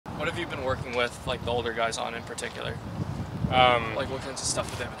What have you been working with, like, the older guys on in particular? Like, what kinds of stuff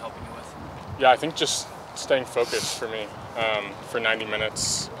have they been helping you with? Yeah, I think just staying focused for me for 90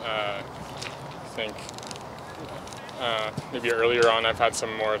 minutes. I think maybe earlier on I've had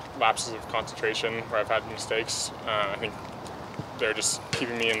some more lapses of concentration where I've had mistakes. I think they're just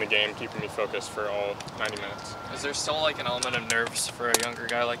keeping me in the game, keeping me focused for all 90 minutes. Is there still, like, an element of nerves for a younger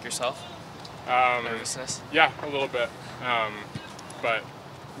guy like yourself? Nervousness? Yeah, a little bit, but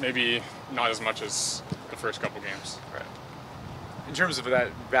maybe not as much as the first couple games. Right. In terms of that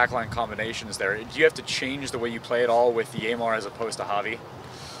backline combinations there, do you have to change the way you play at all with Yamar as opposed to Javi?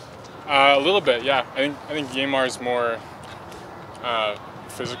 A little bit, yeah. I think Yamar is more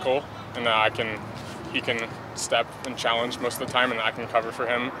physical, and that he can step and challenge most of the time, and I can cover for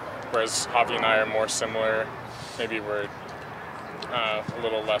him. Whereas Javi and I are more similar. Maybe we're a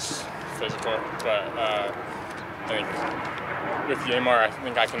little less physical, but I think with Yamar, I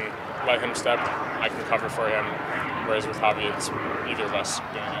think I can let him step, I can cover for him. Whereas with Javi, it's either of us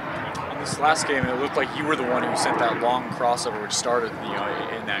doing it. In this last game, it looked like you were the one who sent that long crossover, which started,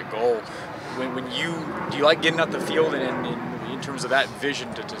 in that goal. Do you like getting up the field and in terms of that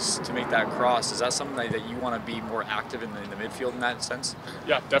vision to make that cross? Is that something that you want to be more active in the midfield in that sense?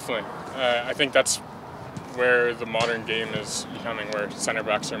 Yeah, definitely. I think that's where the modern game is becoming, where center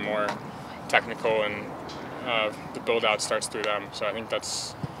backs are more technical and the build out starts through them. So I think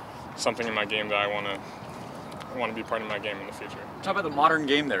that's something in my game that I want to be part of my game in the future. Talk about the modern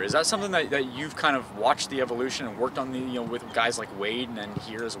game there. Is that something that you've kind of watched the evolution and worked on with guys like Wade and then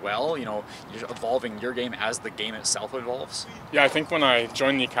here as well? You're evolving your game as the game itself evolves? Yeah, I think when I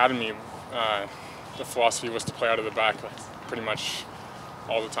joined the academy, the philosophy was to play out of the back pretty much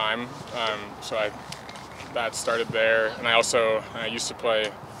all the time. So that started there. And I also used to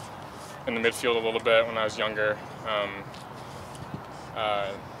play in the midfield a little bit when I was younger.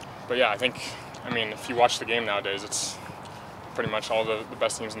 But yeah, if you watch the game nowadays, it's pretty much all the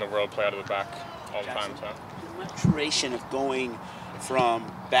best teams in the world play out of the back all the time. So. The maturation of going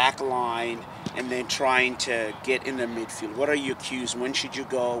from back line and then trying to get in the midfield. What are your cues? When should you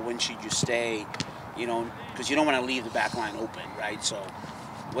go? When should you stay? Because you don't want to leave the back line open, right? So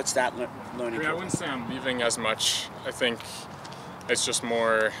what's that learning? I wouldn't say I'm leaving as much. I think it's just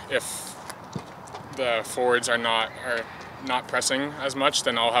more if the forwards are not pressing as much,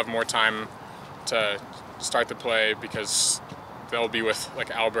 then I'll have more time to start the play because they'll be with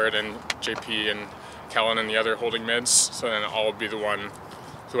like Albert and JP and Kellen and the other holding mids, so then I'll be the one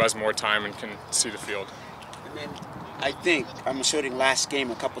who has more time and can see the field. And then I think, I'm asserting last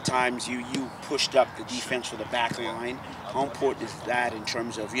game a couple times, you pushed up the defense for the back line. How important is that in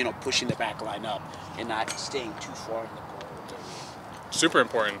terms of, pushing the back line up and not staying too far in the goal? Super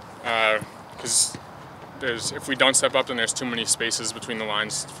important, because if we don't step up, then there's too many spaces between the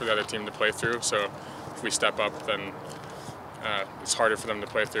lines for the other team to play through. So if we step up, then it's harder for them to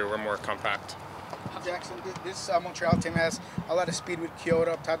play through. We're more compact. Jackson, this Montreal team has a lot of speed with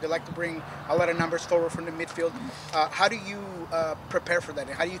Kyoto up top. They like to bring a lot of numbers forward from the midfield. How do you prepare for that,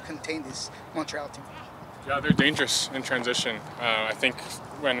 and how do you contain this Montreal team? Yeah, they're dangerous in transition. I think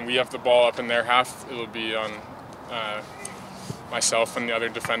when we have the ball up in their half, it'll be on myself and the other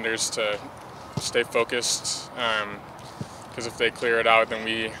defenders to stay focused, because if they clear it out, then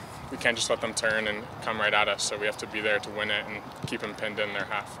we can't just let them turn and come right at us, so we have to be there to win it and keep them pinned in their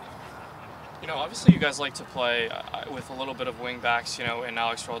half. Obviously you guys like to play with a little bit of wing backs, and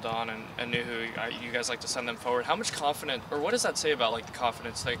Alex Roldan and Nuhu, you guys like to send them forward. How much confidence, or what does that say about, like, the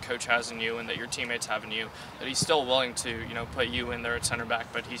confidence that coach has in you and that your teammates have in you, that he's still willing to, put you in there at center back,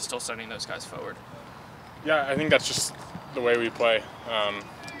 but he's still sending those guys forward? Yeah, I think that's just the way we play.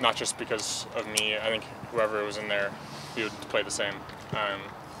 Not just because of me. I think whoever was in there, we would play the same.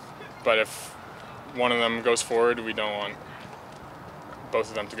 But if one of them goes forward, we don't want both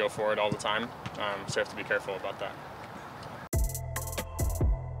of them to go forward all the time. So you have to be careful about that.